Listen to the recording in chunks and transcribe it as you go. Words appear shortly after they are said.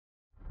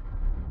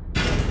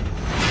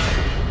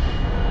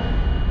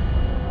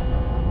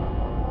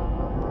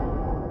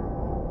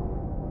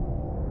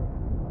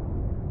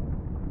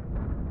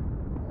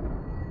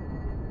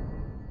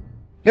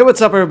Hey,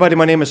 what's up everybody,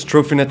 my name is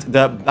Trophynet,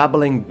 the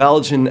Babbling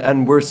Belgian,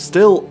 and we're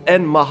still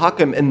in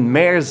Mahakam, in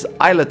Mare's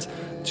Islet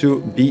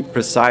to be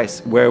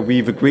precise, where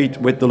we've agreed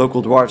with the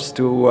local dwarves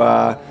to,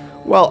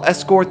 well,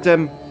 escort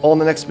them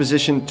on an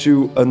expedition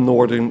to a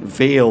northern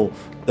vale,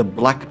 the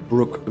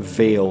Blackbrook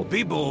Vale.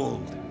 Be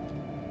bold,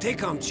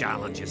 take on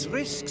challenges,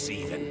 risks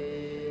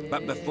even,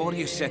 but before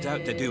you set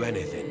out to do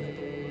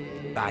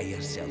anything, buy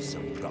yourself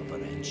some proper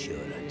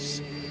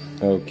insurance.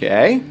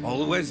 Okay.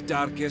 Always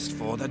darkest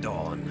for the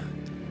dawn.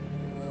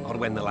 Or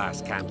when the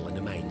last candle in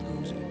the mine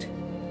goes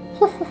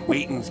out.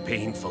 Waiting's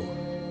painful.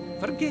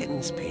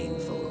 Forgetting's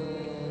painful.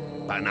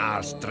 But an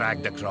arse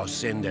dragged across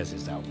cinders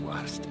is the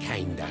worst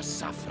kind of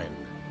suffering.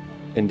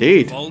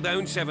 Indeed. Fall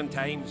down 7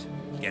 times,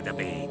 get a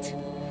bait.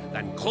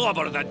 Then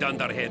clobber the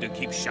dunderhead who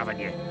keeps shoving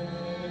you.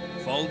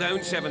 Fall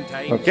down 7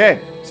 times.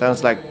 Okay,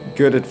 sounds like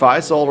good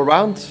advice all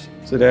around.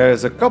 So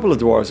there's a couple of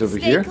dwarves over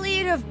here. Stay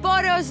clear of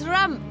Borrow's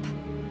Rump.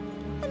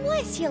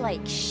 Unless you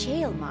like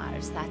shale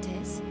Mars, that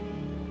is.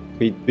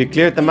 We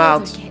cleared them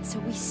out. Elder gets a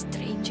wee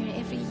stranger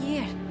every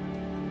year.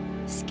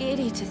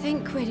 Scary to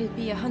think where he'll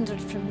be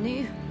 100 from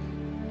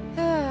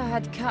now.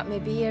 I'd cut my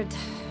beard,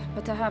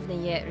 but I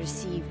haven't yet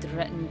received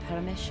written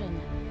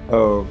permission.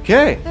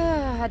 Okay.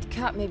 I'd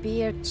cut my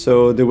beard.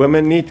 So the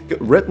women need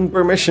written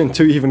permission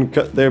to even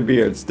cut their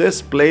beards.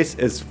 This place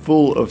is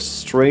full of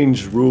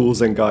strange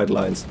rules and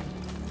guidelines.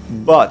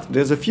 But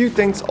there's a few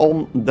things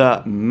on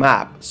the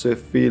map. So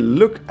if we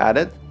look at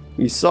it,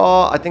 we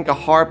saw, I think, a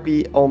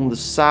harpy on the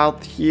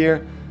south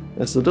here.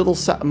 There's a little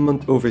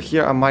settlement over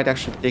here I might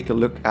actually take a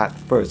look at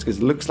first, because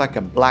it looks like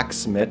a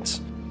blacksmith.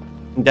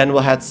 And then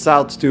we'll head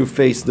south to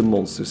face the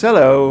monsters.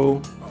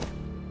 Hello!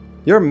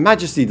 Your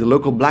Majesty, the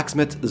local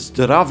blacksmith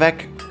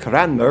Zdravek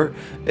Cranmer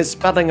is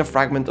peddling a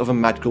fragment of a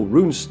magical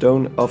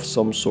runestone of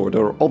some sort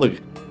or other.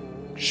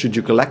 Should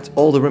you collect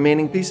all the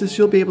remaining pieces,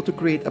 you'll be able to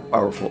create a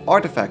powerful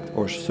artifact,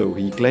 or so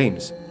he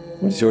claims.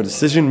 What is your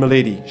decision,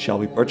 milady? Shall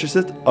we purchase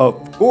it?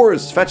 Of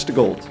course, fetch the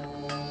gold.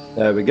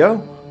 There we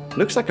go.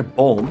 Looks like a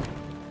bomb.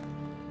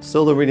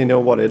 Still don't really know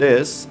what it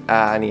is.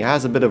 And he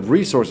has a bit of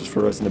resources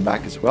for us in the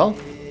back as well.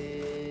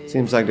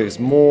 Seems like there's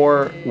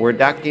more where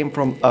that came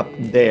from up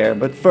there.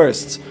 But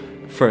first,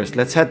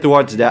 let's head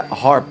towards that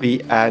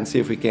harpy and see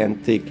if we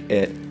can take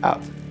it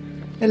out.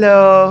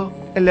 Hello,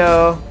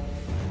 hello.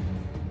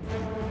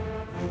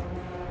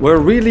 We're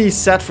really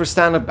set for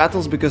standard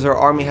battles because our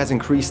army has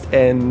increased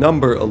in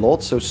number a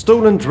lot. So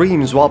stolen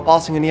dreams. While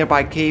passing a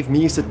nearby cave,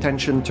 Mia's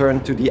attention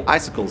turned to the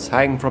icicles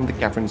hanging from the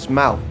cavern's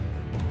mouth.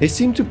 They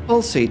seemed to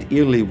pulsate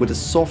eerily with a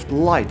soft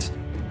light.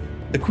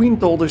 The queen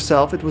told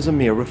herself it was a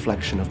mere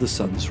reflection of the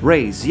sun's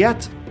rays,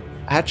 yet,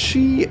 had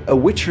she a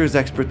witcher's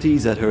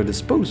expertise at her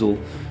disposal,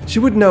 she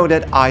would know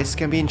that ice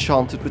can be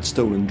enchanted with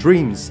stolen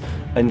dreams,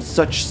 and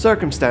such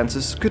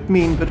circumstances could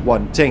mean but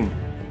one thing: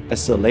 a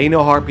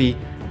Seleno harpy.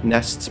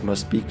 Nests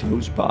must be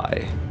close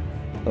by.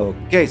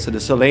 Okay, so the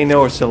Seleno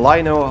or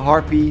Selino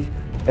harpy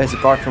is a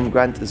card from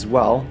Gwent as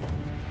well.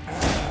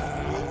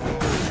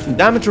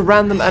 Damage a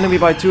random enemy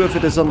by 2 if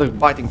it is under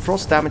biting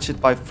frost, damage it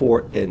by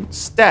 4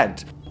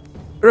 instead.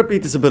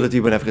 Repeat this ability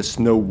whenever a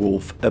snow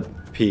wolf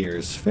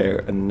appears. Fair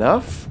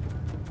enough.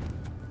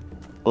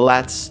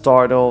 Let's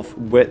start off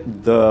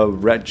with the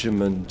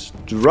regiment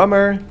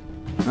drummer.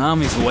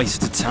 Army's a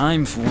waste of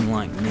time for one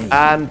like me.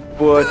 And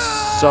put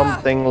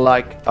something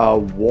like a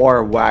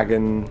war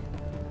wagon.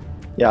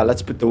 Yeah,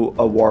 let's put a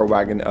war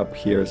wagon up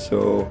here.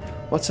 So,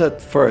 what's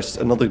that first?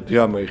 Another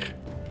drummer.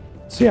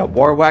 So yeah,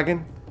 war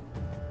wagon.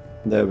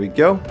 There we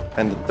go.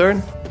 And the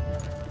turn.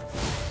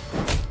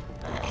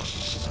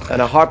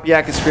 And a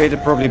harpyak is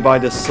created probably by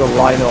the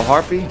Selino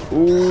harpy.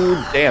 Ooh,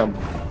 damn.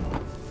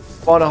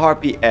 Spawn a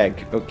harpy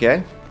egg.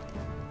 Okay.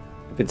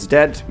 If it's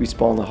dead, we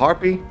spawn a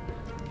harpy.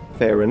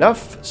 Fair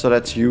enough. So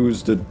let's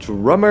use the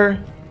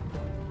drummer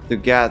to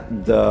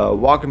get the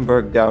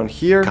Wagenberg down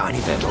here.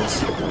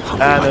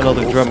 And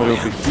another drummer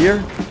over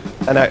here.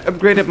 And I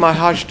upgraded my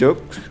Hashduk,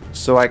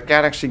 so I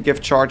can actually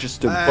give charges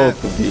to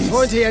both of these.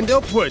 Pointy end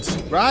upwards,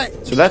 right?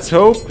 So let's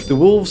hope the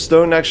wolves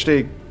don't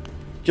actually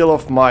kill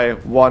off my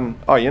one.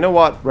 Oh, you know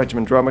what?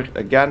 Regiment drummer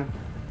again.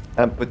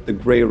 And put the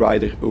Grey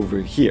Rider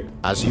over here.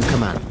 As you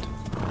command.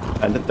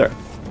 And the third.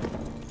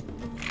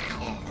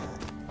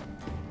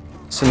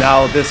 So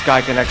now this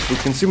guy can actually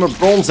consume a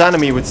bronze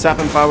enemy with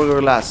 7 power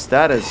or less.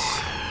 That is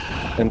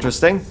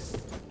interesting.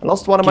 I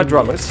lost one of my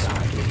drummers.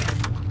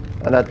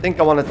 And I think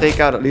I want to take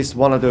out at least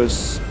one of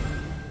those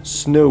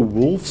snow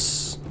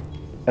wolves.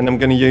 And I'm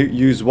going to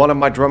use one of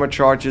my drummer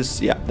charges.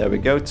 Yeah, there we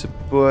go. To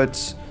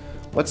put...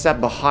 What's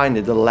that behind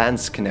it? The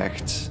Lance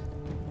Connect.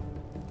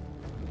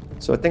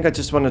 So I think I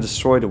just want to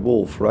destroy the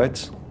wolf,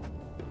 right?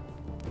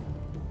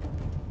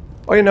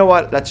 Oh, you know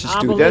what? Let's just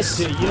do this.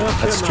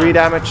 That's 3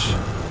 damage.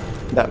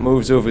 That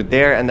moves over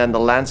there, and then the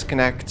Lance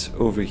Connect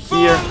over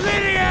here.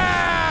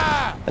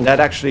 And that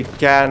actually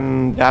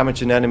can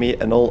damage an enemy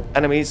and all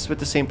enemies with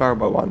the same power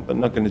by 1, but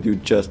not going to do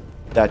just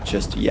that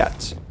just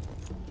yet.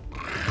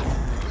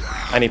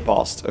 And he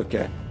passed,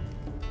 okay.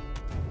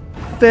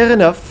 Fair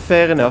enough,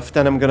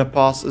 then I'm going to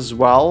pass as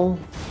well.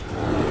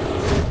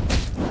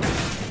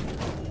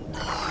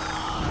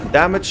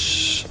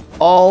 Damage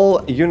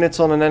all units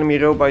on an enemy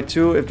row by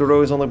 2. If the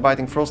row is under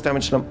biting frost,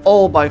 damage them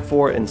all by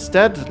 4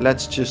 instead.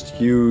 Let's just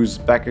use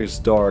Becker's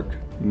Dark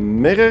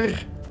Mirror,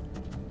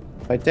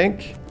 I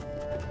think.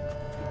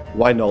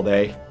 Why not,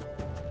 eh?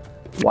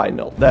 Why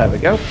not? There we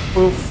go.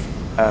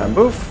 Poof and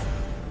poof.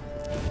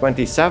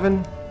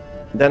 27.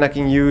 Then I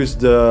can use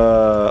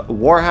the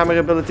Warhammer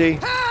ability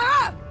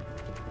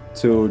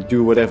to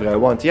do whatever I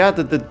want. Yeah,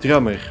 the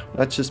drummer.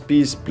 Let's just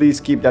please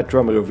keep that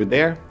drummer over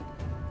there.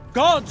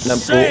 God And then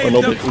save pull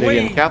another the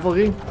Lyrian Queen!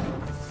 cavalry.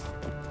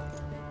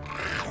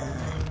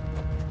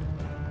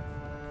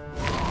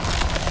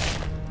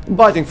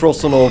 Biting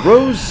frost on all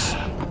rows.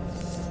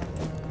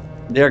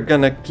 They're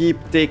gonna keep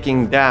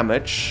taking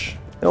damage.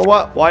 You know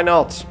what? Why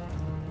not?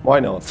 Why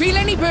not? Feel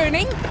any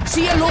burning?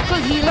 See a local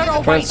healer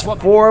or white woman.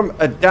 Transform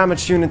a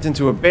damaged unit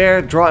into a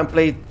bear. Draw and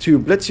play 2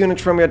 blitz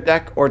units from your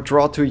deck, or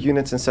draw 2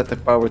 units and set their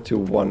power to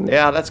 1.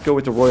 Yeah, let's go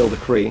with the Royal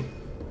Decree.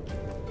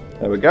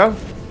 There we go.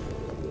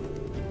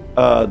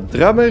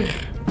 Drummer.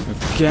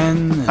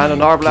 Again. And an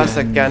Arblast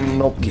that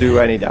cannot do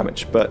any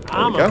damage, but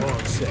there we go.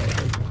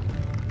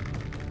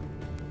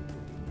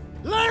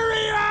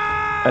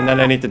 And then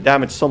I need to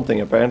damage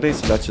something apparently,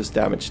 so let's just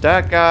damage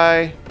that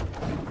guy.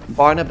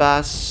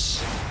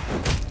 Barnabas.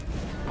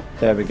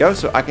 There we go,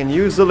 so I can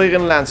use the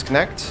Lyrian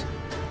Lansknecht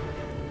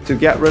to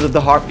get rid of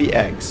the Harpy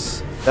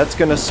eggs. That's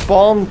gonna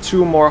spawn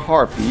 2 more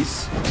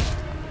Harpies,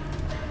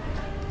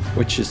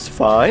 which is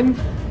fine.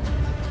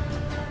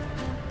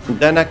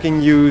 Then I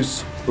can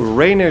use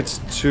Reynard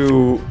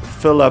to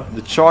fill up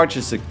the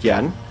charges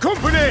again.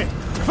 Company,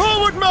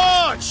 forward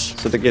march!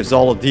 So that gives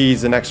all of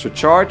these an extra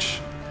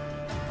charge.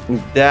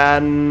 And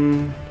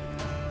then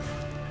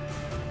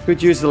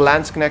could use the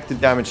Lansknecht to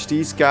damage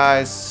these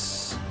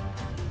guys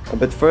a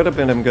bit further,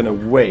 but I'm gonna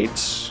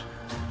wait.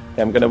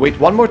 Yeah, I'm gonna wait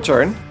 1 more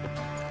turn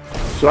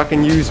so I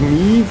can use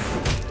Meave.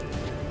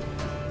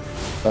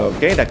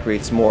 Okay, that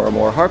creates more and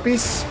more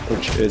Harpies,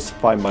 which is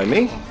fine by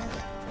me.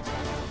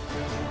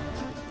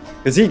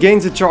 Because he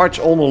gains a charge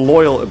on a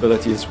loyal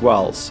ability as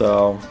well,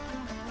 so...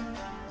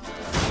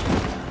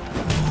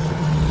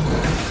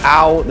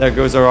 Ow, there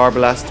goes our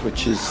Arbalest,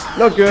 which is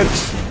not good.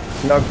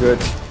 Not good.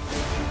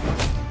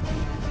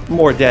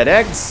 More dead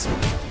eggs.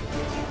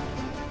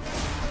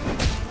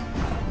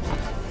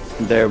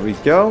 There we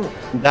go.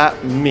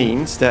 That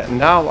means that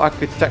now I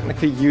could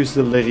technically use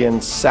the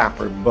Lyrian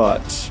Sapper,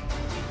 but...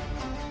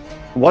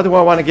 What do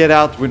I want to get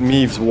out with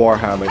Meave's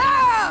Warhammer?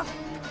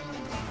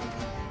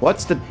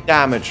 What's the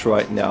damage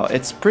right now?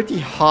 It's pretty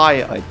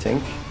high, I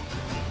think.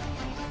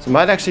 So I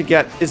might actually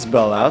get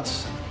Isbel out.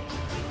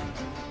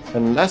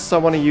 Unless I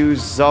want to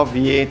use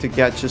Xavier to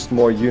get just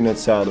more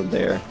units out of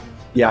there.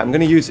 Yeah, I'm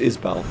going to use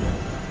Isbel.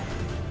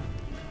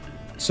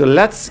 So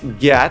let's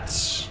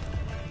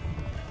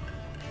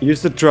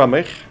use the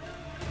drummer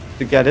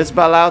to get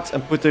Isbel out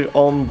and put her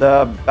on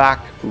the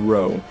back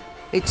row.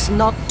 It's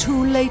not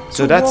too late to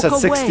So that's at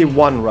walk away.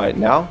 61 right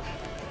now.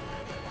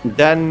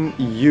 Then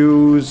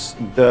use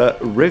the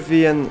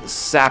Rivian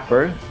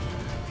Sapper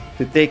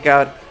to take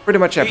out pretty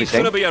much It's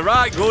everything. gonna be a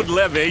right good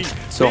levy.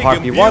 So Big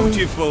Harpy and 1,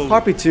 beautiful.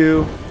 Harpy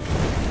 2,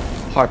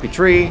 Harpy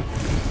 3,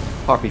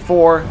 Harpy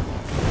 4,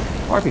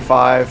 Harpy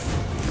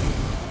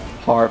 5,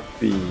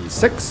 Harpy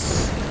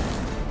 6,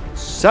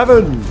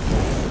 7,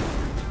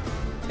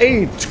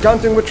 8,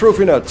 counting with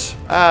Trophy Nut,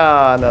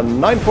 and a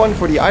 9th one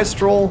for the Ice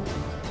Troll,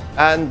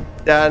 and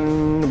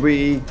then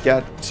we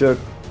get to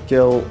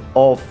kill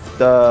off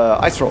the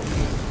Ice Troll.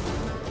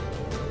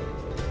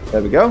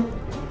 There we go.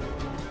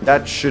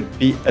 That should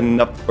be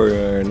enough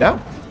for now.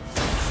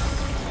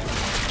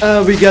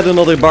 We get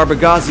another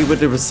Barbagazi with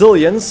the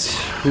Resilience,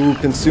 who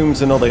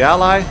consumes another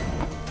ally.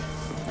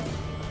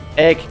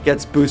 Egg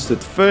gets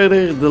boosted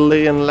further. The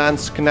Lyrian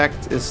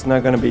Lansknecht is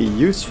not going to be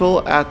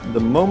useful at the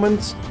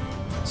moment.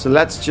 So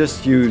let's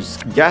just use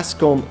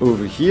Gascon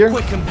over here.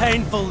 Quick and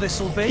painful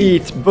this'll be.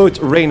 Eat both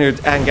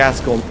Reynard and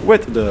Gascon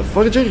with the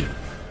Forager.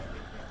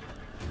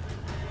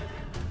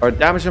 Our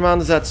damage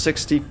amount is at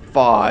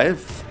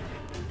 65.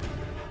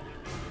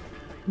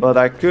 But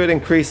I could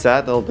increase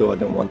that, although I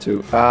don't want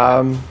to.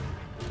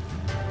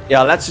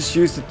 Yeah, let's just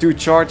use the 2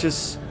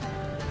 charges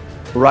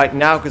right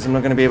now, because I'm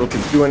not going to be able to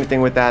do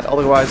anything with that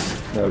otherwise.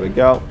 There we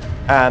go.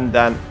 And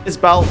then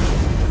Isbel.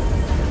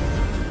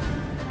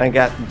 And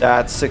get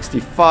that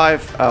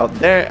 65 out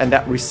there, and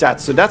that resets.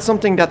 So that's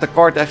something that the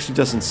card actually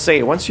doesn't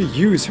say. Once you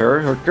use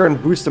her, her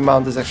current boost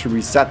amount is actually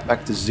reset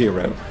back to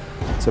 0.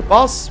 So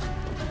pass.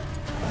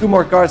 2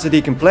 more cards that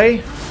he can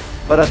play,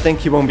 but I think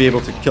he won't be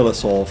able to kill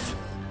us off.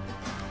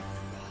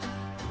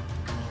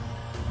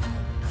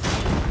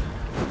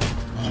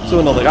 So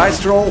another Ice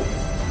Troll.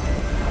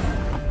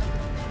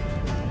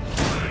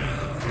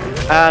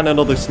 And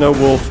another Snow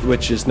Wolf,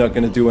 which is not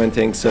going to do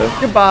anything, so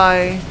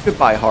goodbye.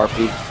 Goodbye,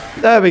 Harpy.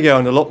 There we go,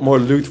 and a lot more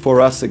loot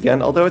for us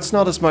again, although it's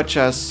not as much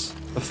as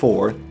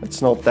before.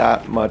 It's not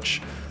that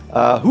much.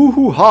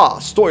 Hoo-hoo-ha,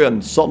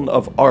 Stoyan, son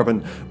of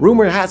Arben.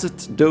 Rumor has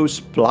it those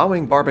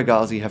plowing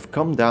Barbagazi have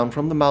come down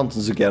from the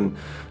mountains again.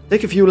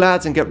 Take a few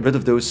lads and get rid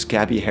of those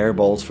scabby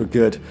hairballs for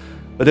good.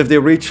 But if they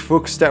reach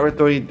Fuchs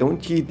territory,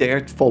 don't ye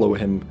dare follow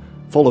him.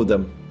 Follow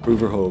them,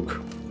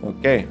 Bruverhoog.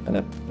 Okay, and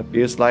it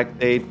appears like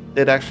they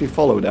did actually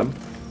follow them.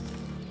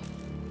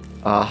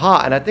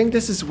 Aha, and I think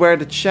this is where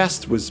the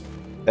chest was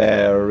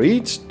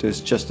buried. There's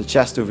just a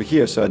chest over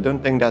here, so I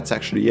don't think that's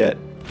actually it.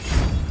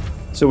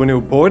 So a new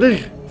border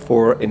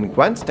for in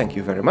Gwent, thank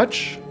you very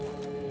much.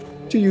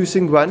 To use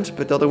in Gwent,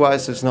 but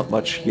otherwise there's not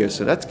much here.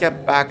 So let's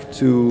get back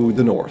to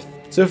the north.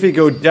 So if we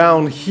go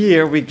down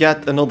here, we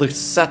get another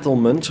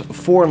settlement,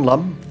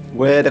 Fornlam,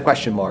 with a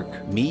question mark.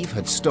 Meve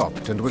had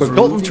stopped and was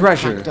Forgotten removing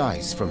treasure. packed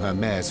ice from her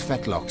mare's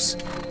fetlocks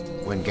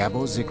when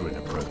Gabor Zigrin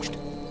approached.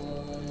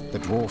 The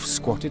dwarf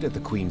squatted at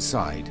the queen's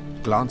side,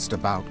 glanced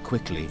about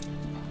quickly,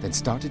 then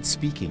started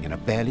speaking in a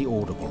barely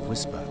audible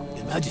whisper.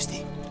 Your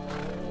Majesty,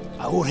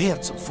 I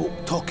overheard some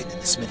folk talking in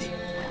the smithy.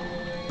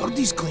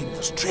 Birdies claim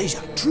there's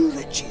treasure, true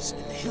riches,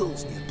 in the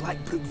hills near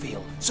Blackbrook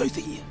Vale, south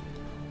of here.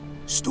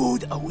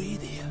 Stowed away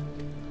there.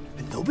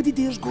 And nobody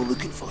dares go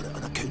looking for it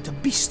on account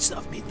of beasts that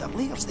have made their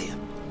lairs there.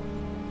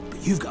 But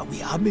you've got a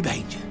wee army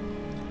behind you.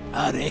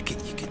 I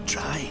reckon you could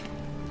try.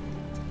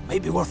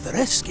 Might be worth the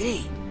risk,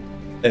 eh?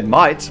 It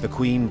might. The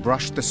queen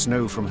brushed the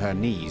snow from her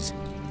knees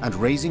and,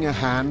 raising a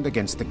hand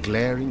against the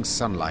glaring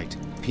sunlight,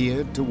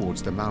 peered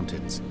towards the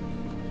mountains.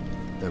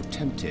 Though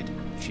tempted,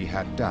 she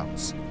had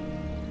doubts.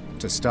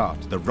 To start,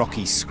 the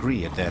rocky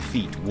scree at their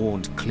feet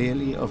warned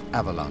clearly of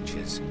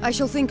avalanches. I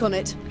shall think on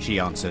it, she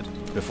answered,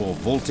 before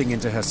vaulting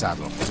into her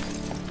saddle.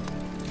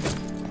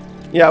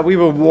 Yeah, we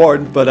were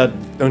warned, but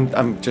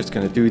I'm just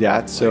gonna do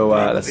that. So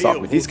let's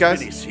start with these guys.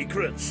 Many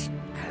secrets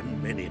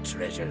and many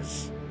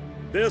treasures.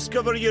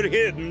 Discover your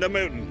head in the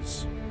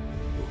mountains.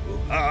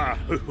 Ha,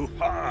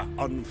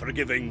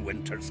 unforgiving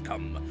winters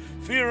come.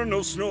 Fear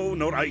no snow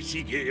nor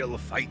icy gale.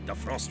 Fight the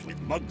frost with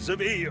mugs of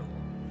ale.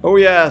 Oh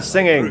yeah,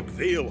 singing. Brook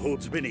Vale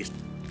holds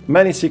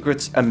Many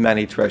secrets and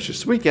many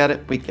treasures. We get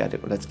it, we get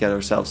it. Let's get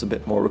ourselves a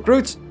bit more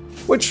recruits,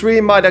 which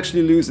we might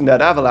actually lose in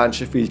that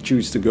avalanche if we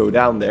choose to go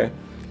down there.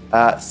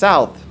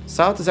 South.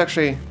 South is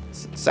actually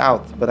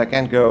south, but I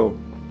can't go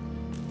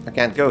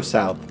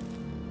south.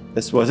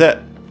 This was it.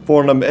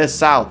 Fornham is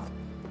south.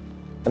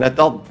 And I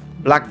thought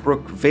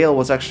Blackbrook Vale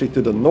was actually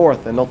to the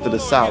north and not to the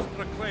south.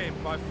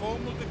 Proclaimed by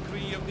formal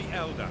decree of the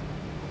Elder.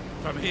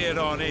 From here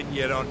on in,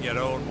 you're on your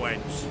own,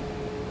 wench.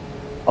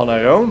 On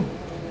our own?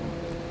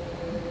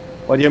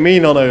 What do you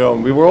mean on our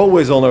own? We were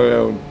always on our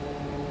own.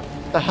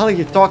 What the hell are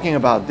you talking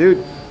about,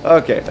 dude?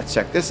 Okay, let's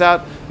check this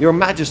out. Your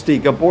Majesty,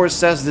 Gabor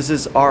says this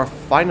is our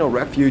final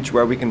refuge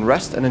where we can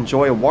rest and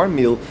enjoy a warm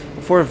meal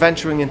before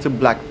venturing into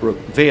Blackbrook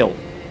Vale.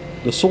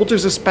 The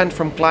soldiers are spent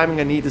from climbing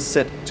and need to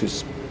sit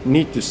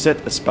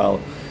a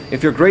spell.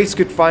 If your grace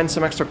could find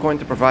some extra coin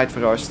to provide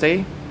for our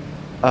stay,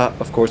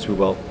 of course we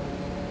will.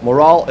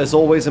 Morale is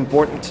always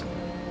important.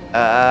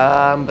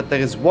 But there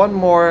is one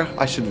more.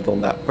 I should have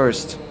done that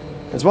first.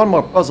 There's one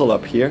more puzzle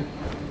up here.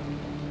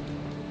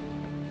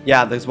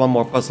 Yeah, there's one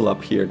more puzzle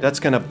up here. That's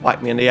gonna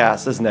bite me in the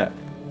ass, isn't it?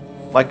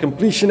 My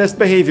completionist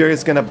behavior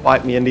is gonna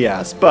bite me in the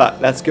ass.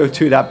 But let's go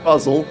to that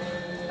puzzle,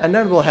 and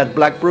then we'll head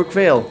Blackbrook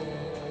Vale.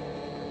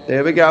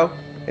 There we go.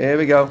 Here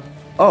we go.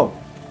 Oh,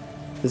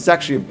 this is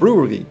actually a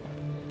brewery.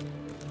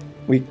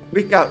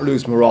 We can't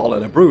lose morale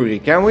in a brewery,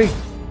 can we?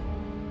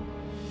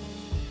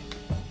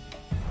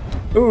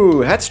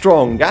 Ooh,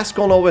 headstrong.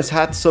 Gascon always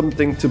had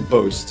something to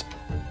boast.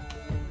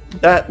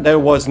 That there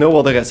was no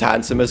other as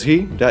handsome as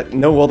he, that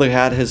no other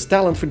had his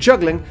talent for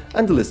juggling,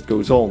 and the list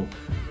goes on.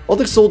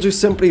 Other soldiers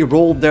simply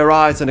rolled their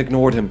eyes and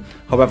ignored him.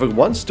 However,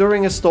 once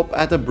during a stop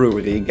at a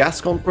brewery,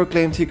 Gascon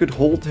proclaimed he could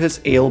hold his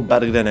ale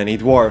better than any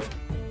dwarf.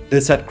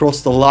 This had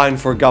crossed the line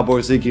for Gabor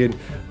Zigrin,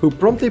 who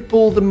promptly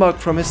pulled the mug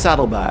from his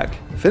saddlebag.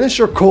 Finish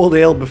your cold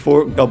ale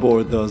before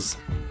Gabor does.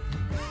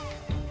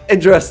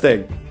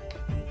 Interesting.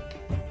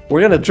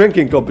 We're in a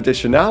drinking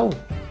competition now.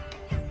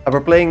 And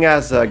we're playing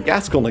as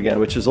Gascon again,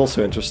 which is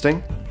also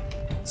interesting.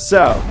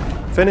 So,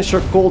 finish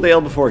your cold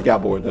ale before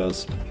Gabor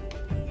does.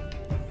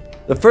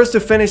 The first to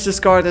finish this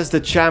card is the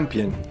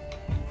champion.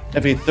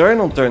 Every turn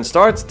on turn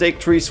starts, take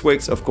 3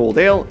 swigs of cold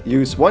ale.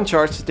 Use 1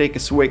 charge to take a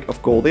swig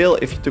of cold ale.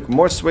 If you took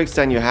more swigs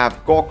than you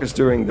have gawkers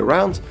during the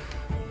round,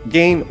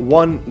 gain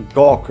 1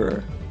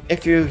 gawker.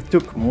 If you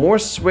took more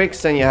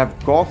swigs than you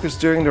have gawkers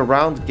during the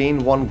round,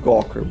 gain 1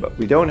 gawker. But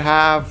we don't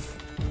have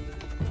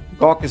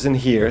gawkers in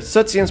here.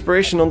 Such the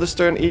inspiration on this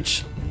turn.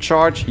 Each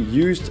charge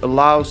used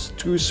allows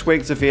 2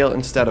 swigs of ale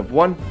instead of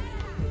 1.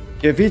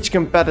 Give each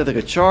competitor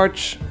a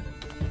charge.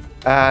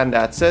 And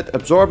that's it.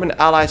 Absorb an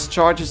ally's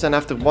charges, and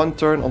after 1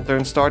 turn on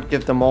turn start,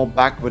 give them all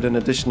back with an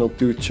additional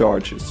 2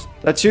 charges.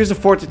 Let's use the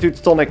Fortitude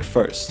tonic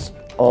first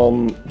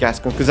on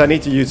Gascon, because I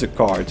need to use a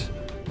card.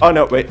 Oh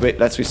no, wait,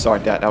 let's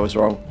restart that. I was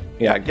wrong.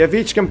 Yeah, give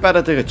each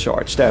competitor a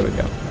charge. There we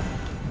go.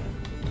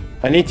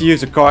 I need to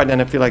use a card,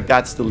 and I feel like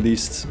that's the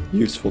least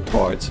useful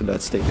card. So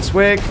let's take a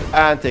swig,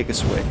 and take a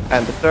swig.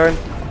 And the turn,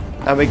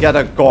 and we get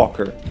a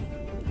gawker.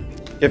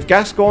 Give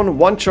Gascon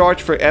 1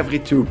 charge for every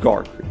 2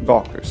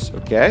 gawkers,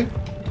 okay?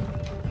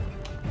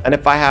 And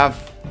if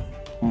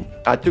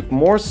I took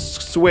more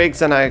swigs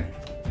than I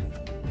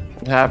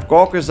have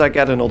Gawkers, I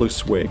get another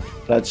swig.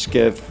 Let's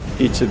give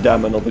each of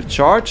them another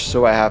charge.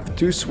 So I have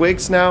 2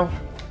 swigs now.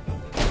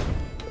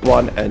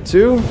 1 and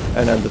 2,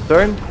 and then the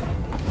turn.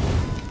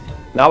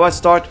 Now I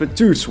start with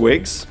 2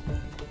 swigs.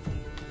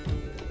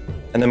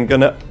 And I'm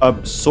gonna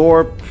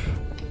absorb...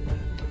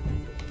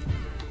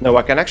 No,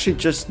 I can actually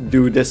just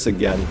do this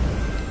again.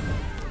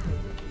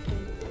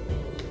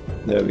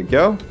 There we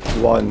go.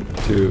 1,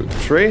 2,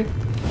 3.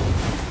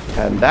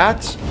 And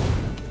that.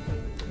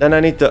 Then I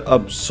need to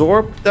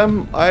absorb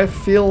them, I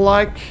feel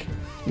like.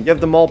 Give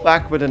them all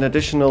back with an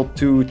additional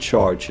 2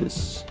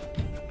 charges.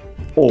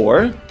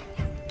 Or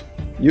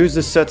use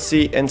the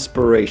Sudsea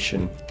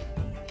Inspiration.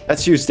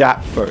 Let's use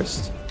that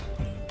first.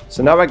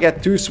 So now I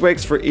get 2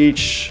 swigs for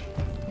each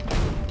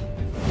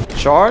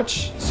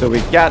charge. So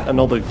we get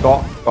another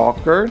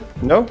Gawker.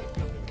 No?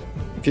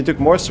 If you took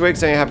more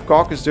swigs and you have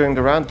Gawkers during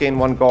the round, gain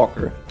 1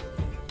 Gawker.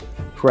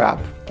 Crap,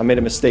 I made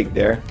a mistake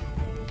there.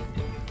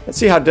 Let's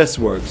see how this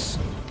works.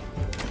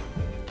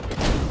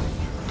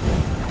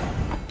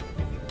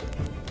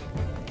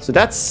 So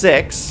that's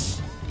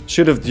 6.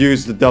 Should have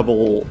used the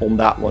double on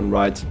that one,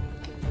 right?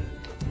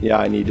 Yeah,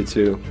 I needed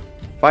to.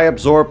 If I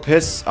absorb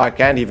his... I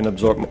can't even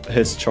absorb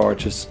his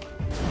charges.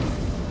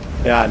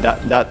 Yeah,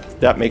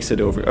 that makes it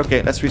over.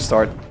 Okay, let's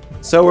restart.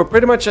 So we're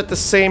pretty much at the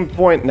same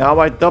point now.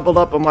 I doubled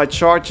up on my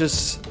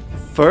charges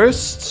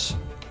first.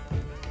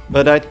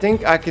 But I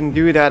think I can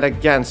do that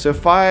again. So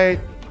if I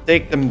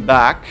take them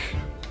back,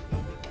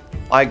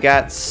 I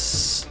get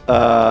 2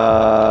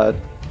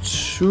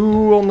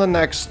 on the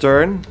next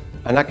turn.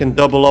 And I can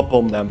double up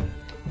on them.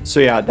 So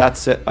yeah,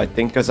 that's it, I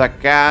think. Because I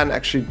can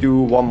actually do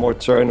 1 more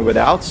turn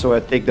without. So I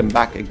take them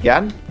back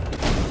again.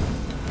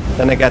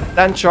 Then I get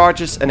 10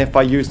 charges. And if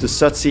I use the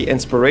Sudsea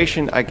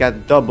Inspiration, I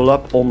get double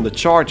up on the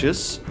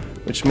charges.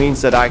 Which means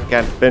that I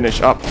can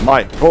finish up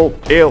my whole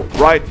ale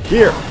right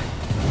here.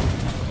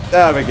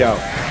 There we go.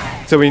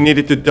 So we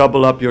needed to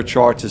double up your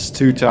charges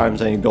 2 times.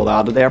 And you got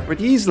out of there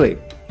pretty easily.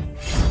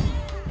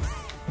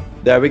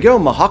 There we go,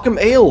 Mahakam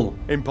Ale.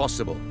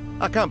 Impossible.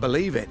 I can't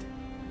believe it.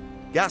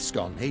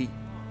 Gascon, he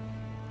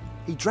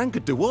drank a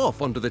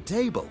dwarf under the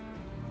table.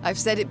 I've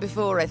said it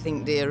before, I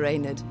think, dear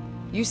Reynard.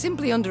 You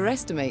simply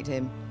underestimate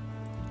him.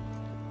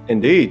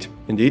 Indeed.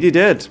 Indeed he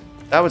did.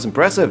 That was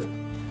impressive.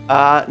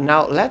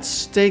 Now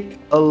let's take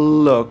a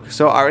look.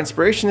 So our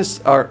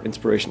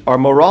our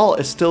morale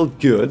is still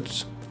good,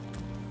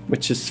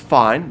 which is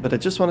fine, but I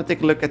just want to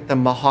take a look at the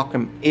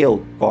Mahakam Ale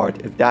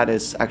part, if that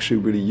is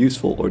actually really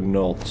useful or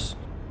not.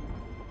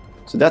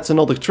 So that's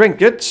another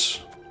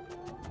trinket.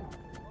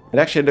 It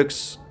actually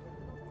looks...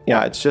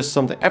 Yeah, it's just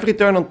something. Every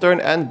turn on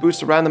turn end,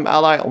 boost a random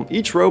ally on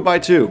each row by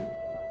 2.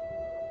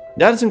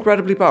 That is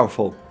incredibly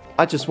powerful.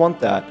 I just want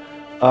that.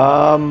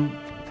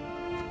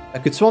 I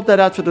could swap that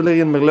out for the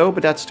Lyrian Merlot,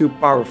 but that's too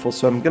powerful.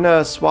 So I'm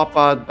gonna swap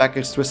out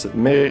Becker's Twisted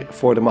Mirror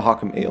for the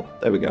Mahakam Ale.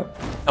 There we go.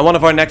 And one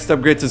of our next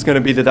upgrades is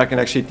gonna be that I can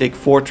actually take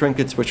 4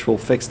 trinkets, which will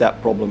fix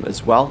that problem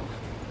as well.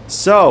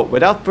 So,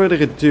 without further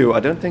ado, I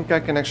don't think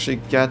I can actually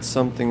get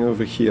something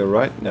over here,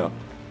 right? No.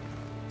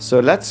 So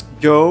let's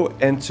go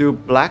into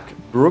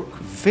Blackbrook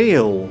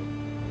Vale.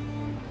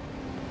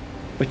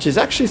 Which is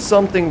actually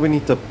something we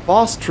need to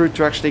pass through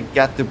to actually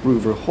get to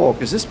Broover Hall.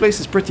 Because this place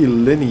is pretty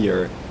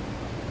linear.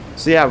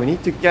 So yeah, we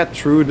need to get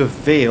through the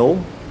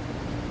Vale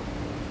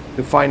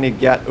to finally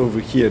get over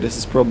here. This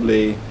is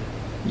probably,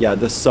 yeah,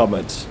 the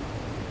summit.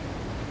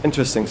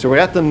 Interesting. So we're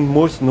at the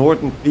most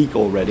northern peak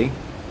already.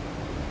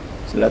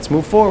 So let's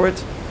move forward.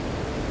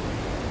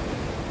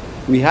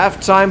 We have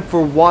time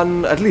for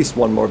at least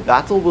one more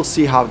battle. We'll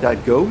see how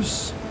that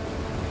goes.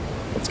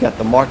 Let's get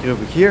the marker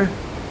over here.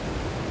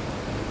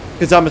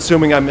 Because I'm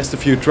assuming I missed a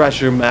few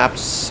treasure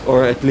maps,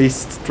 or at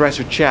least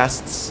treasure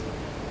chests.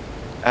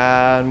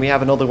 And we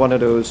have another one of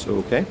those.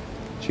 Okay.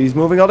 She's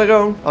moving on her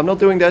own. I'm not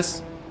doing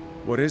this.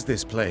 What is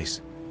this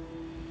place?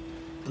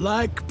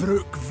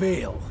 Blackbrook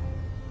Vale.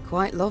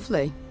 Quite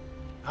lovely.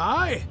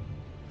 Aye,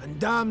 and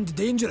damned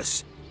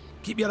dangerous.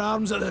 Keep your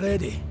arms at the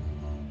ready.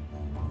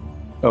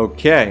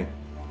 Okay.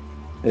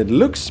 It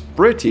looks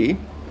pretty,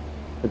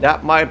 but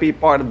that might be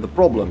part of the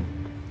problem.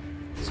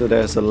 So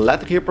there's a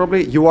letter here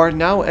probably. You are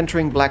now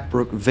entering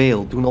Blackbrook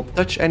Vale. Do not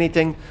touch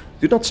anything.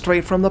 Do not stray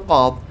from the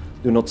path.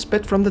 Do not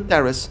spit from the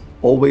terrace.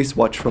 Always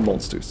watch for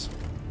monsters.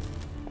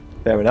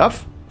 Fair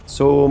enough.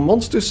 So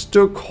monsters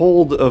took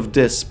hold of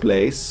this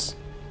place.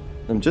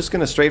 I'm just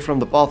gonna stray from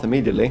the path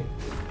immediately.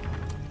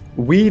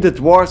 We, the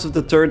dwarves of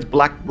the 3rd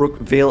Blackbrook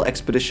Vale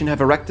expedition,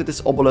 have erected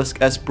this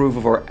obelisk as proof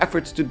of our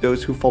efforts to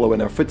those who follow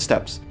in our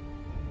footsteps.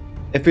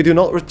 If we do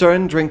not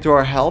return, drink to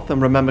our health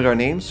and remember our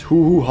names.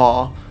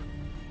 Hoo-hoo-ha.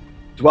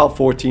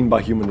 1214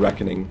 by human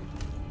reckoning.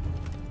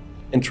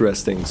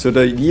 Interesting. So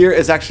the year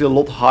is actually a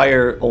lot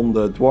higher on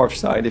the dwarf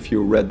side. If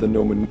you read the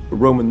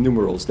Roman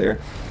numerals there.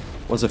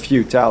 It was a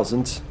few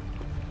thousand.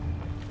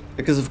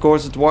 Because of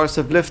course the dwarves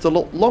have lived a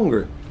lot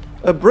longer.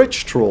 A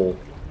bridge troll.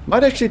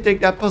 Might actually take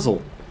that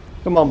puzzle.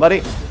 Come on,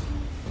 buddy.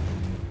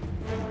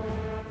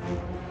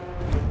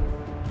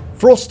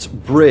 Frost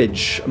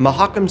Bridge.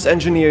 Mahakam's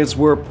engineers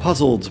were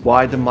puzzled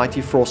why the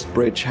mighty Frost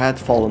Bridge had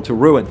fallen to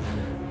ruin.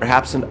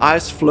 Perhaps an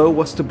ice flow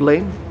was to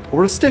blame?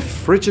 Or a stiff,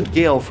 frigid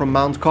gale from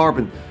Mount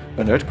Carbon?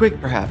 An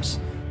earthquake, perhaps?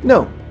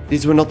 No,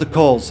 these were not the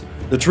cause.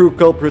 The true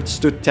culprit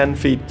stood 10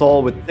 feet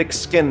tall with thick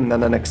skin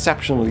and an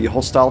exceptionally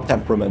hostile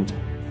temperament.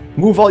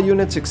 Move all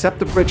units except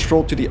the bridge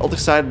troll to the other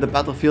side of the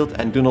battlefield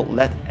and do not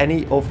let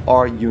any of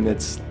our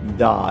units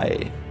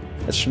die.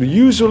 That's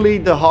usually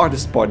the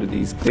hardest part of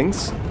these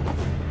things.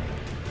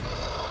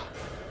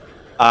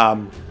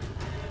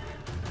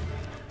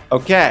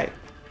 Okay.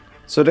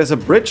 So there's a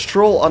bridge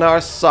troll on our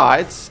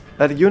side.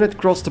 Let a unit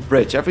cross the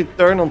bridge. Every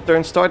turn on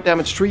turn start,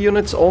 damage 3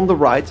 units on the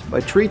right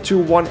by 3, 2,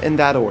 1 in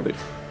that order.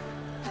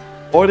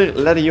 Order,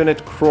 let a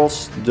unit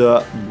cross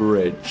the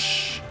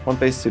bridge. One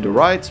pace to the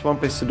right, one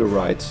pace to the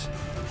right.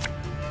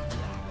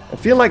 I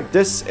feel like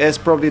this is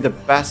probably the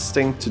best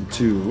thing to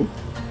do.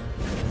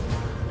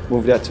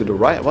 Move that to the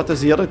right. What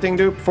does the other thing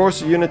do?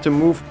 Force a unit to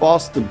move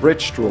past the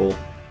bridge troll.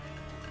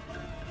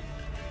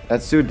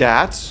 Let's do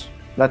that.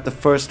 Let the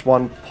first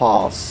one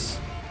pass.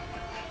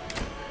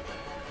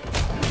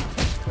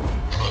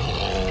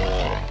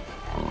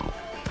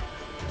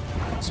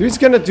 So he's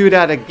gonna do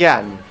that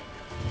again.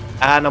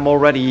 And I'm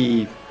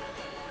already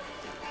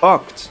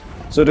fucked.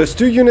 So those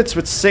 2 units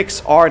with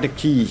 6 are the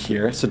key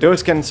here. So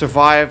those can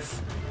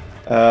survive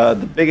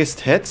the biggest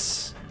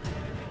hits.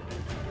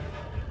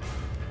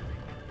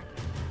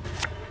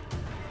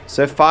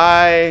 So if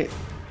I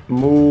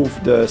move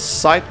the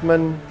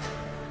Scytheman,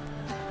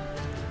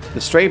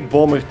 the straight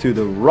bomber to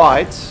the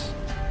right,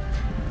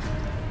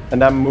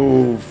 and then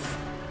move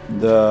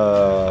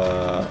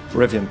the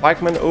Rivian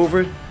pikeman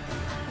over,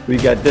 we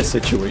get this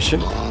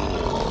situation.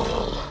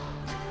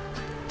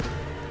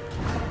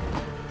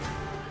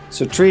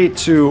 So 3,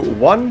 2,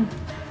 1.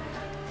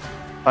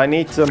 I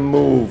need to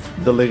move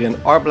the Lyrian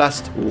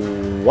Arblast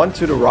 1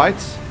 to the right.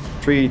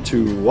 3,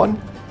 2,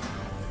 1.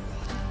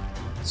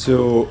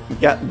 So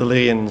get the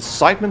Lyrian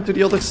Scytheman to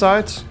the other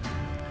side.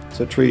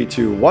 So 3,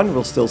 2, 1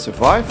 will still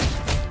survive.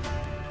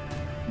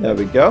 There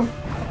we go.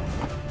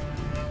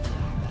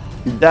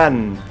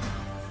 Then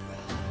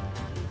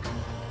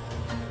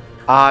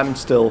I'm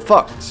still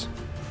fucked.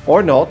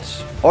 Or not.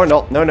 Or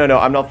not. No, no, no,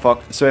 I'm not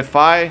fucked. So if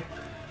I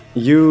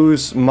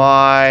use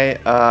my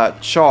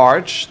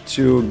charge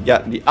to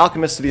get the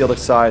Alchemist to the other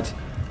side,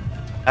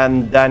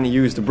 and then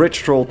use the Bridge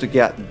Troll to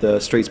get the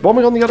Straits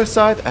Bomber on the other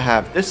side, I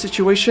have this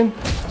situation.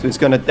 So it's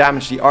going to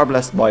damage the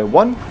Arblast by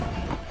 1.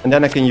 And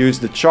then I can use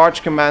the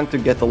charge command to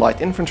get the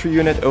Light Infantry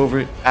unit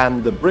over,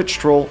 and the Bridge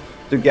Troll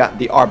to get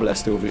the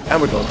Arbalest over,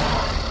 and we're done.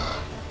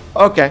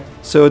 Okay,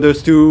 so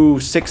those 2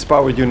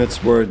 6-power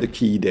units were the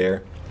key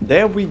there.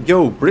 There we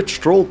go,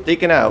 Bridge Troll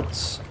taken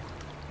out.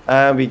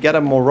 We get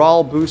a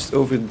morale boost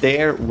over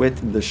there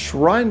with the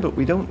shrine, but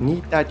we don't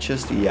need that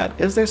just yet.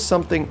 Is there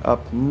something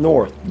up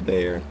north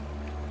there?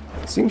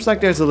 Seems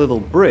like there's a little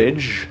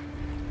bridge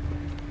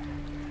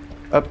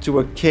up to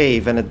a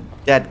cave and a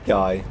dead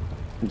guy,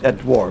 a dead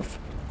dwarf.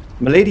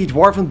 Milady,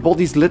 dwarven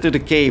bodies litter the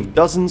cave,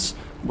 dozens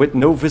with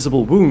no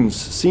visible wounds.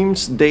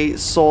 Seems they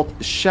sought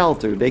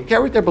shelter. They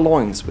carried their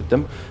belongings with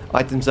them,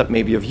 items that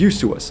may be of use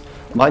to us.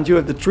 Mind you,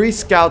 of the 3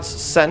 scouts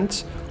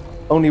sent,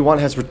 only 1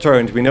 has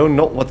returned. We know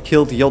not what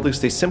killed the others,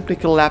 they simply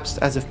collapsed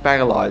as if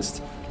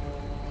paralyzed.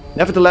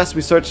 Nevertheless,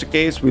 we search the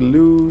caves, we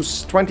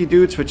lose 20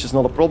 dudes, which is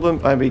not a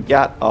problem, and we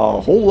get a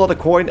whole lot of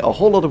coin, a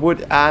whole lot of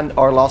wood, and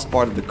our last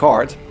part of the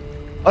card.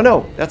 Oh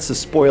no, that's the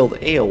spoiled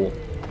ale.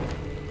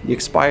 The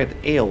expired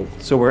ale.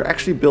 So we're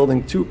actually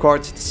building 2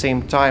 cards at the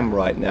same time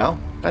right now.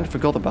 Kinda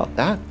forgot about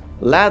that.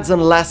 Lads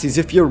and lassies,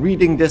 if you're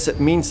reading this, it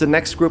means the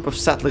next group of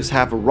settlers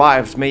have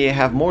arrived. May you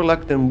have more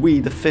luck than we,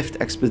 the 5th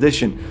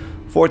expedition.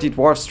 40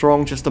 dwarfs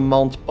strong, just a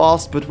month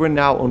past, but we're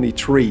now only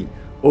 3.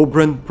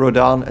 Oberyn,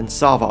 Prodan, and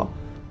Sava.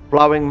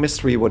 Plowing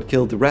mystery what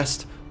killed the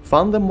rest.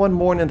 Found them one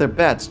morning in their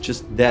beds,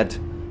 just dead.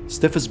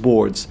 Stiff as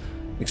boards.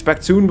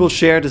 Expect soon we'll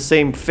share the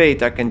same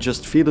fate, I can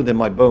just feel it in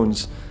my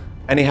bones.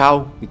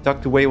 Anyhow, we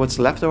tucked away what's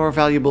left of our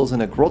valuables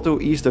in a grotto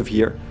east of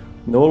here.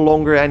 No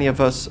longer any of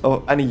us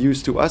of any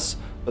use to us,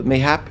 but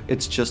mayhap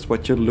it's just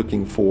what you're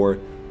looking for.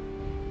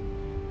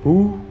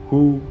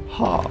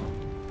 Hoo-hoo-ha.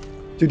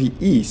 To the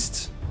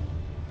east.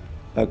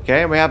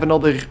 Okay, we have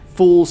another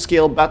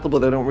full-scale battle,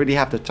 but I don't really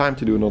have the time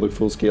to do another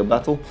full-scale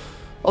battle.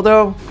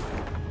 Although,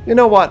 you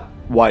know what?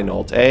 Why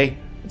not, eh?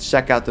 Let's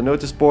check out the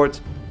notice board.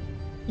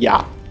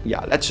 Yeah,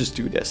 let's just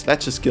do this.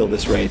 Let's just kill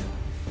this raid.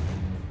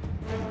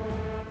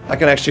 I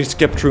can actually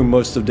skip through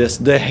most of this.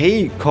 The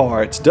hay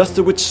cart.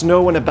 Dusted with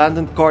snow, an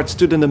abandoned cart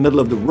stood in the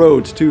middle of the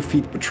road, 2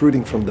 feet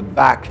protruding from the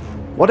back.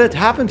 What had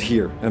happened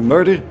here? A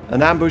murder?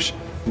 An ambush?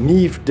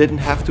 Neve didn't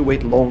have to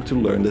wait long to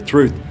learn the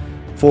truth.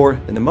 For,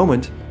 in a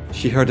moment,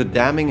 she heard a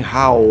damning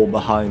howl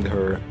behind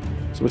her.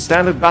 So it's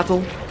standard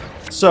battle.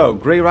 So,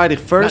 Grey Rider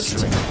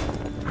first.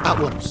 At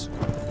once.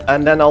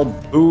 And then I'll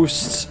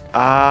boost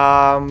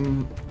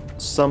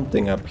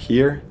something up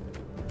here.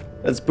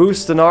 Let's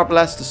boost an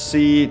Arbalest to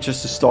see,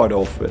 just to start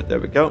off with. There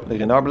we go,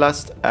 like an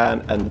Arbalest,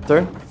 and end the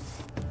turn.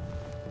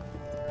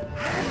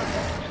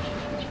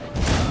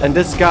 And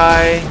this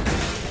guy,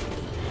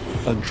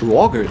 a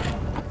Draugr.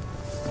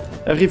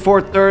 Every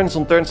 4 turns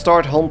on turn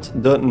start, hunt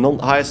the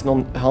highest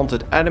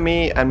non-hunted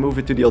enemy and move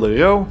it to the other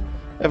row.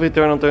 Every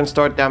turn on turn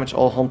start, damage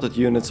all hunted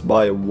units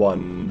by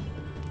 1.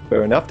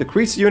 Fair enough.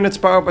 Decrease the unit's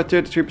power by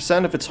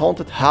 33%. If it's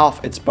haunted,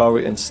 half its power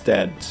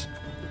instead.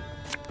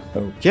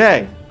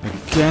 Okay.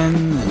 Again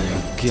and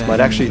again. This might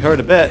actually hurt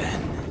a bit.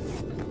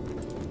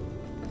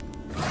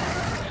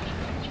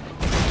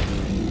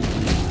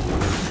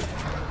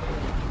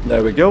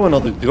 There we go,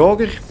 another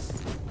Draugr.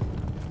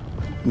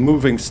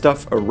 Moving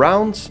stuff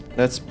around.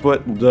 Let's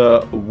put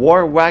the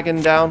war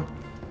wagon down.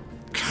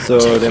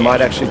 So they might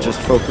actually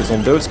just focus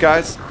on those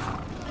guys.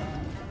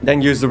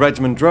 Then use the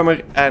regiment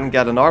drummer and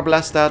get an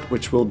arbalest out,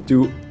 which will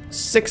do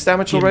 6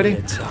 damage already.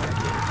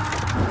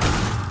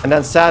 And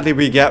then sadly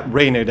we get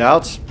Reynard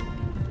out,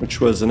 which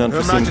was an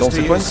unforeseen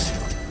consequence.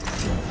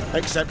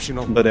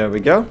 Exceptional. But there we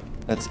go.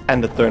 Let's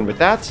end the turn with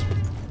that.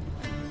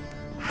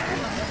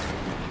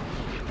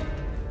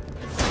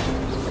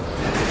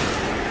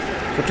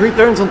 For 3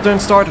 turns on turn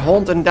start,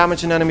 haunt and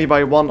damage an enemy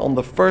by 1 on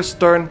the first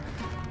turn.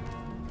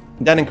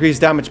 Then increase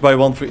damage by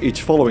 1 for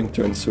each following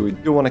turn. So we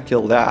do want to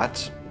kill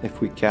that,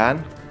 if we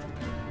can.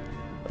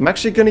 I'm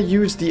actually going to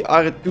use the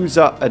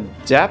Aretusa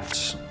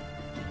Adept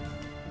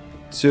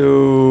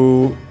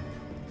to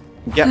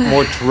get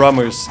more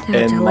drummers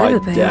in my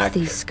deck.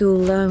 These school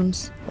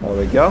loans. There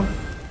we go.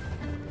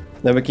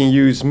 Then we can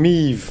use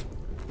Meave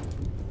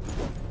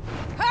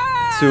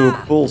to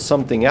pull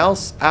something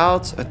else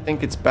out. I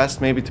think it's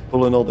best maybe to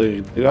pull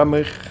another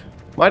drummer.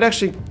 Might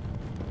actually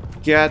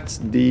get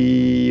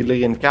the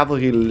Lyrian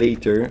Cavalry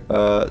later.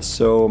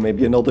 So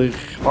maybe another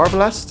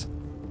Arbalest.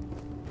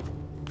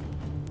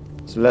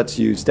 So let's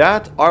use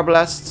that.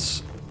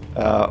 Arbalests.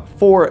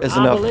 4 is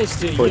enough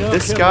for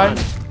this guy.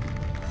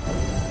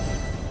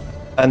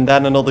 And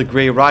then another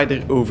Grey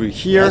Rider over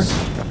here. Yes.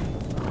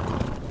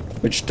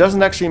 Which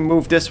doesn't actually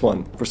move this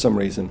one for some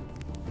reason.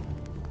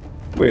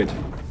 Weird.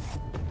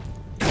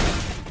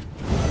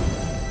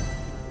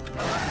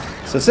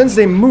 So since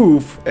they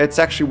move, it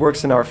actually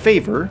works in our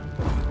favor.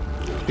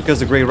 Because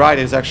the Grey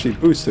Riders actually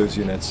boost those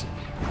units.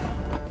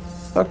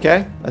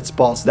 Okay, let's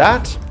pause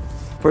that.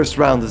 First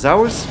round is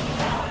ours.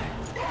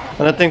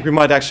 And I think we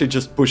might actually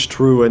just push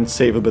through and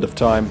save a bit of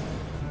time.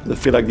 I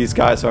feel like these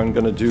guys aren't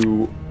gonna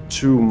do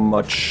too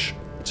much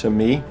to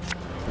me.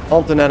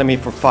 Haunt an enemy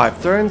for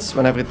 5 turns.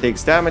 Whenever it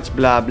takes damage,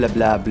 blah blah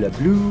blah blah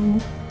blue.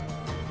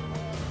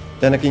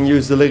 Then I can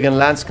use the Lyrian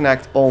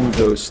Landsknecht on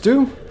those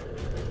 2.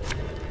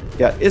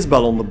 Yeah,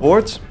 Isabel on the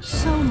board.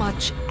 So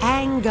much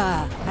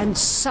anger and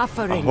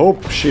suffering. I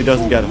hope she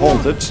doesn't get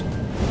haunted.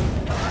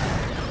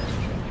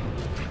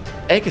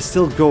 Egg is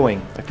still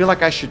going. I feel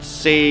like I should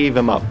save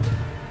him up.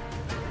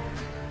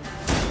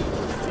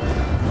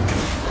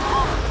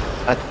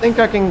 I think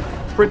I can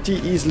pretty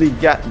easily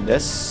get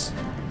this.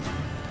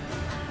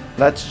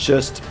 Let's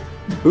just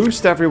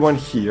boost everyone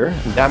here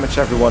and damage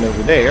everyone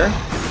over there.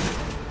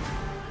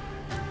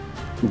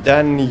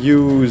 Then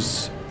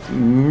use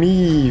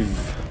Meave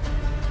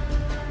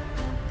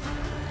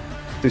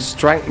to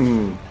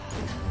strengthen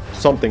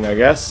something, I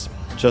guess.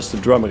 Just a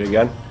drummer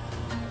again.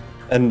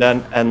 And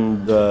then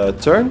end the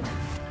turn.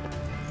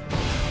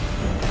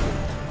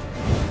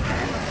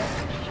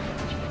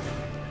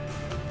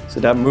 So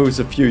that moves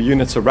a few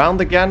units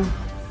around again,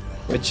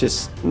 which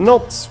is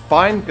not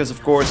fine, because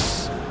of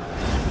course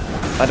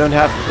I don't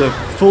have the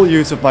full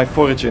use of my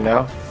forager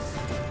now.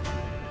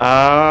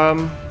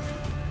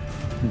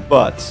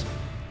 But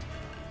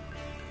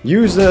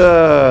use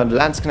the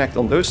Landsknecht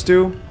on those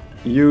 2.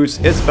 Use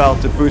Isabel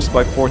to boost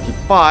by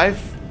 45.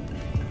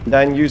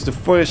 Then use the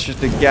forager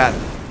to get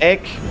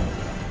Egg.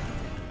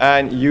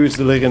 And use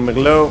the Lyrian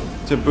Merlot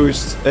to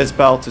boost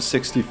Isabel to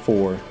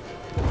 64.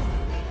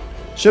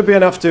 Should be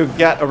enough to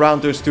get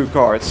around those 2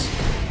 cards.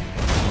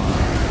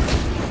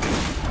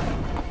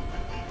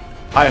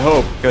 I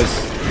hope, because...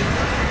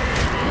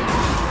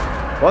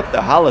 What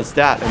the hell is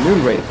that? A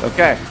Moon Wraith.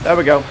 Okay, there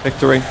we go.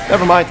 Victory.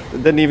 Never mind.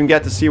 Didn't even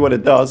get to see what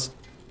it does.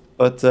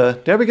 But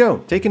there we go.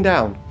 Taken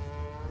down.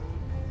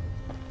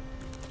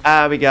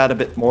 We got a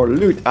bit more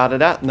loot out of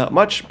that. Not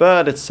much,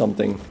 but it's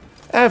something.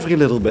 Every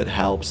little bit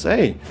helps.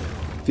 Hey,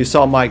 if you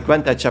saw my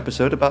Gwentech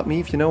episode about me,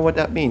 if you know what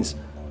that means.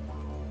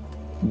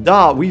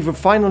 We've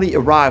finally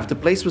arrived. The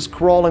place was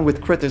crawling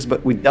with critters,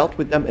 but we dealt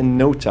with them in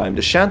no time.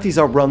 The shanties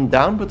are run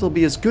down, but they'll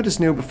be as good as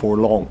new before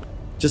long.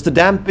 Just a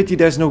damn pity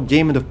there's no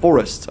game in the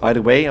forest.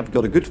 Either way, I've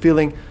got a good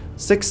feeling.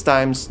 6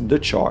 times the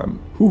charm.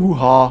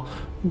 Hoo-hoo-ha,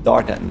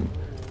 Darden.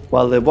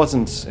 Well, it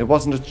wasn't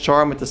a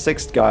charm with the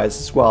 6th guys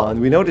as well.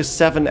 And we know there's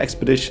 7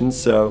 expeditions,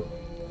 so...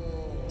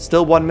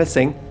 Still 1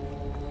 missing.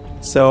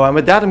 So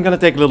with that, I'm gonna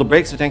take a little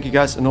break. So thank you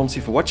guys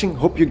enormously for watching.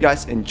 Hope you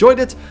guys enjoyed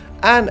it.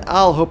 And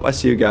I'll hope I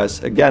see you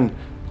guys again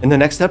in the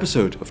next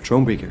episode of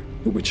Thronebreaker,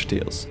 The Witcher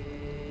Tales.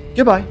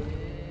 Goodbye.